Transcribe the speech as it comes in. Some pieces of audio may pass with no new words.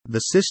The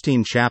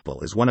Sistine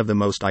Chapel is one of the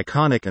most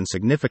iconic and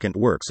significant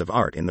works of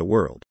art in the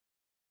world.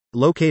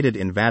 Located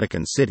in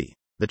Vatican City,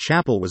 the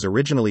chapel was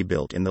originally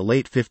built in the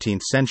late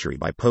 15th century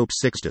by Pope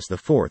Sixtus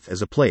IV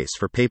as a place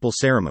for papal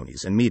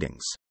ceremonies and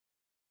meetings.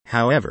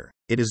 However,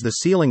 it is the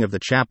ceiling of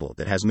the chapel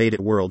that has made it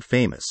world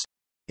famous.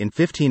 In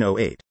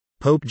 1508,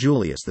 Pope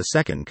Julius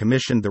II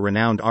commissioned the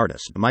renowned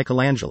artist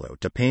Michelangelo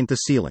to paint the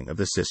ceiling of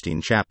the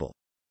Sistine Chapel.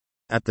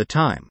 At the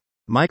time,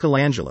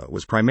 Michelangelo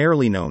was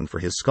primarily known for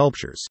his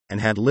sculptures, and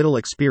had little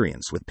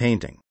experience with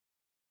painting.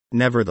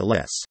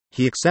 Nevertheless,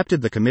 he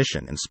accepted the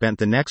commission and spent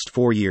the next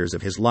 4 years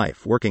of his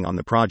life working on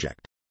the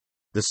project.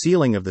 The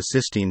ceiling of the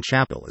Sistine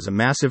Chapel is a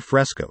massive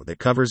fresco that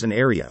covers an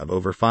area of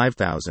over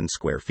 5,000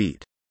 square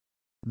feet.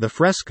 The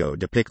fresco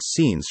depicts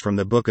scenes from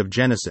the book of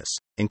Genesis,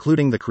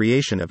 including the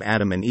creation of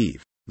Adam and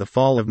Eve, the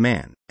fall of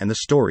man, and the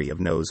story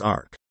of Noah's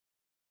Ark.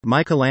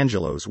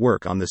 Michelangelo's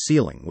work on the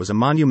ceiling was a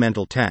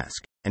monumental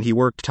task, and he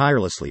worked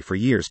tirelessly for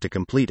years to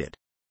complete it.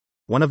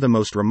 One of the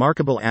most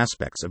remarkable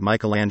aspects of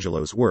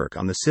Michelangelo's work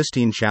on the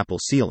Sistine Chapel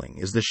ceiling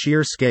is the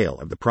sheer scale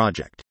of the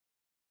project.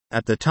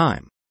 At the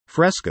time,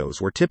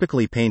 frescoes were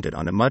typically painted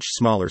on a much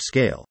smaller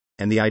scale,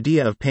 and the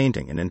idea of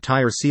painting an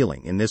entire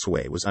ceiling in this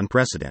way was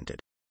unprecedented.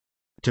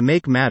 To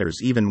make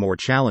matters even more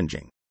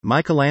challenging,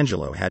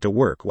 Michelangelo had to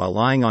work while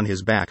lying on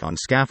his back on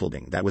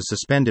scaffolding that was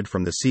suspended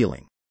from the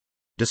ceiling.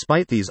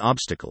 Despite these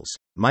obstacles,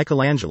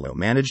 Michelangelo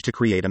managed to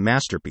create a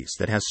masterpiece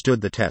that has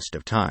stood the test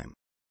of time.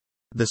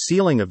 The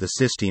ceiling of the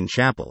Sistine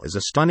Chapel is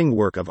a stunning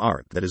work of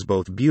art that is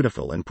both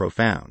beautiful and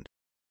profound.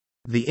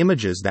 The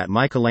images that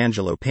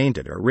Michelangelo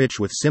painted are rich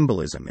with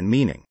symbolism and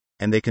meaning,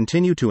 and they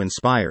continue to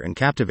inspire and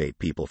captivate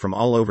people from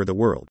all over the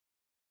world.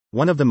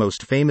 One of the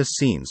most famous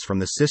scenes from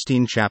the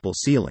Sistine Chapel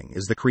ceiling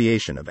is the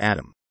creation of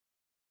Adam.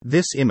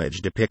 This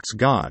image depicts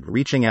God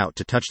reaching out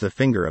to touch the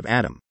finger of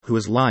Adam, who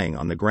is lying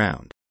on the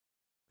ground.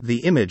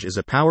 The image is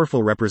a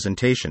powerful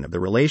representation of the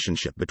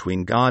relationship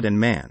between God and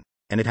man,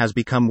 and it has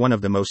become one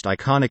of the most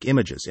iconic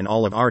images in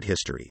all of art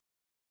history.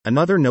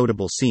 Another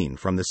notable scene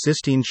from the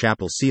Sistine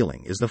Chapel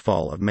ceiling is the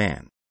fall of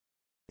man.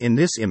 In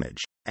this image,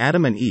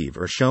 Adam and Eve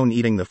are shown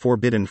eating the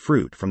forbidden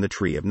fruit from the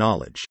tree of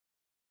knowledge.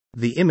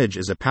 The image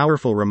is a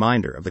powerful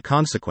reminder of the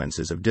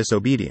consequences of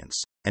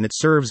disobedience, and it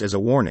serves as a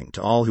warning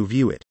to all who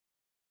view it.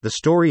 The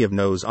story of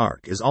Noah's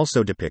Ark is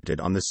also depicted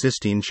on the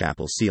Sistine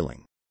Chapel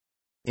ceiling.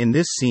 In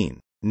this scene,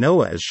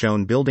 Noah is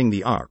shown building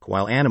the ark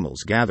while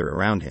animals gather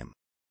around him.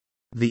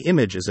 The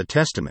image is a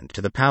testament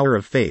to the power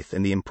of faith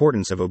and the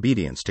importance of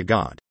obedience to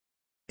God.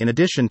 In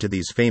addition to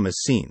these famous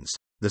scenes,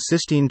 the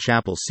Sistine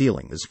Chapel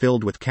ceiling is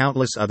filled with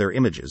countless other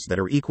images that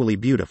are equally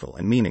beautiful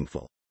and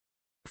meaningful.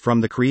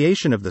 From the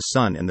creation of the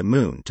sun and the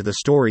moon to the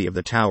story of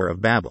the Tower of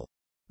Babel,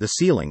 the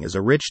ceiling is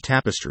a rich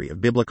tapestry of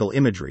biblical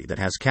imagery that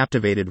has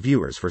captivated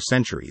viewers for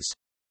centuries.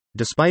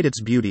 Despite its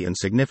beauty and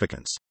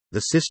significance, the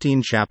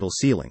Sistine Chapel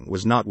ceiling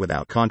was not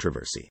without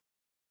controversy.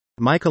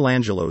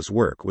 Michelangelo's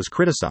work was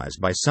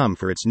criticized by some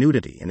for its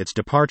nudity and its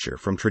departure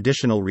from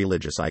traditional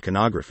religious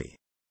iconography.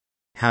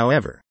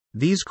 However,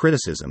 these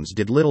criticisms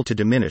did little to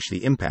diminish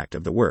the impact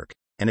of the work,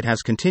 and it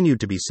has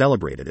continued to be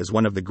celebrated as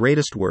one of the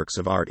greatest works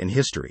of art in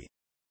history.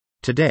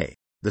 Today,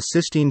 the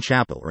Sistine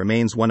Chapel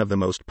remains one of the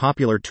most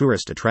popular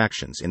tourist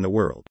attractions in the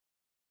world.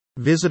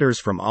 Visitors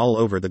from all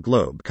over the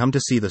globe come to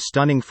see the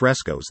stunning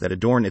frescoes that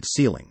adorn its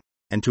ceiling,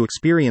 and to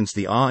experience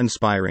the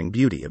awe-inspiring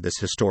beauty of this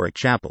historic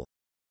chapel.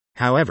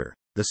 However,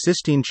 the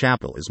Sistine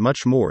Chapel is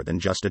much more than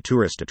just a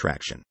tourist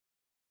attraction.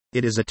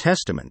 It is a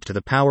testament to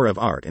the power of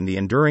art and the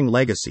enduring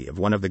legacy of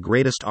one of the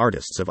greatest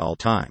artists of all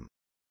time.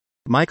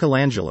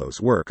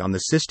 Michelangelo's work on the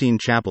Sistine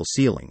Chapel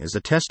ceiling is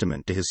a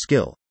testament to his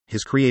skill,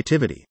 his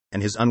creativity,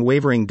 and his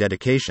unwavering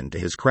dedication to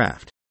his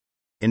craft.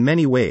 In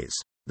many ways,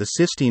 the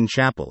Sistine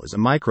Chapel is a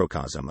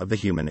microcosm of the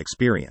human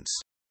experience.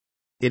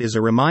 It is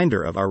a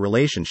reminder of our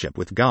relationship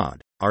with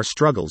God, our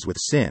struggles with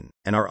sin,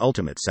 and our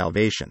ultimate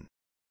salvation.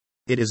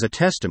 It is a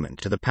testament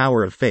to the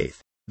power of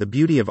faith, the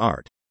beauty of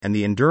art, and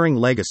the enduring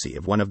legacy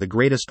of one of the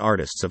greatest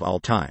artists of all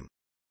time.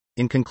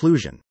 In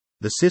conclusion,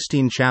 the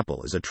Sistine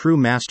Chapel is a true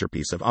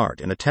masterpiece of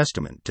art and a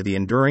testament to the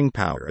enduring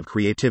power of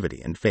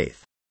creativity and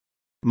faith.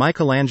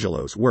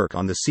 Michelangelo's work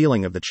on the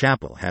ceiling of the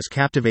chapel has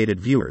captivated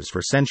viewers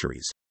for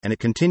centuries, and it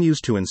continues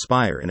to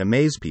inspire and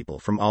amaze people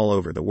from all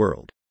over the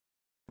world.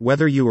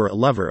 Whether you are a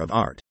lover of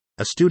art,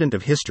 a student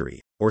of history,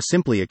 or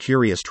simply a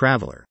curious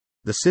traveler,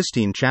 the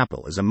Sistine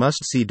Chapel is a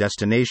must-see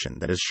destination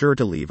that is sure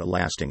to leave a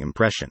lasting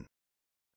impression.